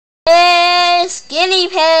Space Guinea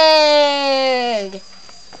Pig!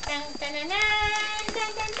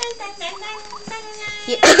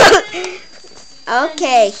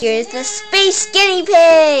 Okay, here's the Space Guinea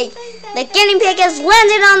Pig! The guinea pig has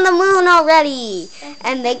landed on the moon already!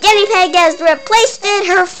 And the guinea pig has replaced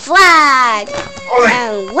her flag!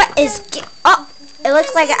 And what is... Oh! It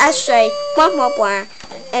looks like an ashtray.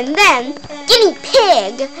 And then, Guinea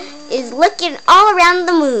Pig is looking all around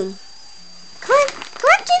the moon. Come on,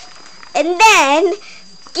 kid. And then,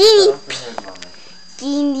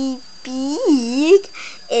 Guinea Pig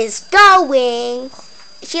is going.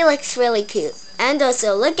 She looks really cute. And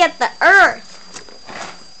also, look at the Earth.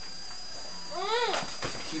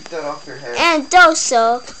 Keep that off your head. And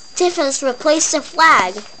also, Tiff has replaced the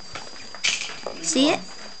flag. See it?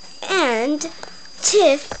 And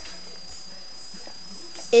Tiff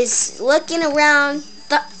is looking around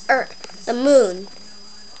the Earth, the moon.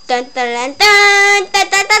 Dun, dun, dun, dun, dun,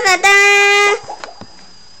 dun, dun, dun, dun.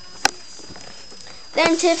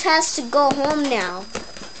 Then Tiff has to go home now.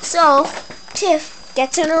 So Tiff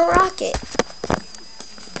gets in a rocket.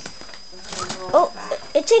 Oh,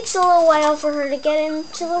 it takes a little while for her to get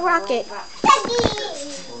into the rocket.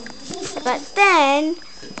 But then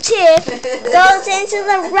Tiff goes into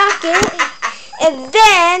the rocket, and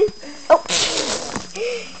then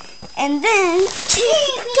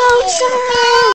Tiff goes around.